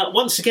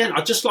once again,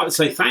 I'd just like to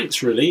say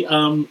thanks, really,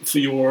 for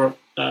your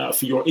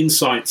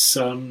insights.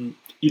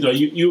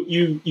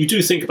 You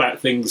do think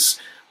about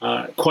things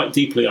quite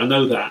deeply. I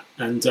know that,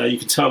 and you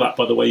can tell that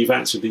by the way you've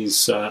answered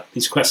these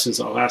questions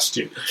that I've asked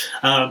you.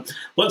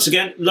 Once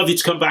again, love you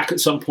to come back at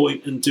some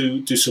point and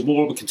do some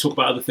more. We can talk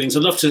about other things.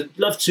 I'd love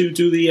to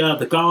do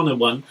the Ghana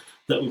one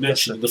that we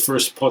mentioned in the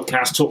first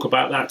podcast. Talk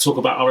about that. Talk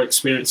about our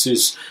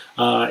experiences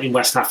in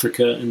West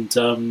Africa, and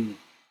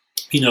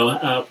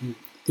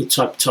the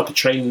type of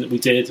training that we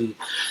did, and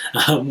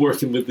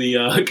working with the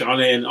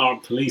Ghanaian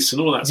armed police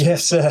and all that.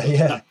 Yes,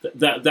 yeah.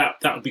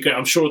 That would be great.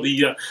 I'm sure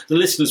the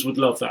listeners would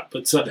love that.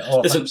 But listen,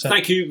 100%.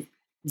 Thank you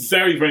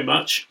very, very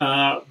much.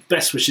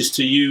 Best wishes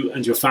to you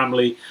and your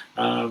family.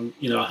 I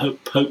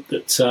hope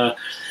that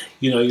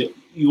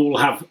you all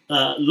have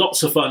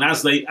lots of fun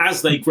as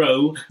they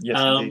grow. Yes,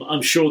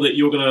 I'm sure that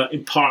you're going to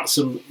impart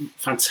some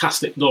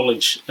fantastic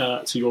knowledge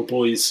to your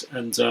boys,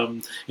 and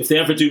if they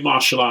ever do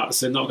martial arts,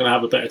 they're not going to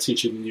have a better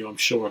teacher than you, I'm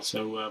sure.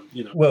 So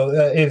Well,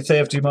 if they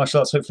ever do martial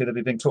arts, hopefully they'll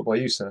be being taught by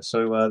you, sir.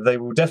 So they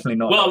will definitely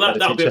not. Well,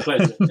 that'll be a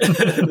pleasure.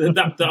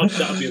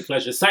 that'll be a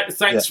pleasure.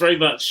 Thanks very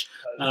much.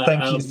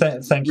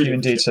 Thank you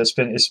indeed, sir.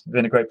 It's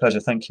been a great pleasure.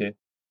 Thank you.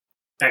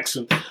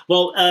 Excellent.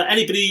 Well,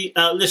 anybody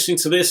listening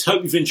to this,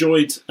 hope you've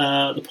enjoyed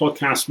the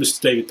podcast,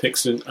 Mr. David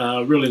Pixton.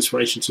 Real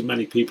inspiration to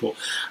many people.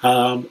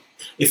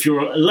 If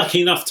you're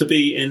lucky enough to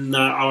be in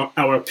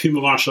our Puma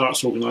Martial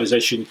Arts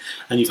organisation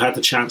and you've had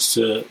the chance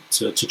to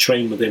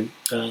train with him,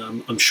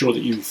 I'm sure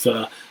that you've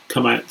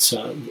come out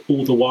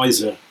all the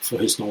wiser for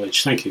his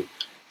knowledge. Thank you.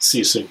 See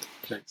you soon.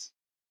 Thanks.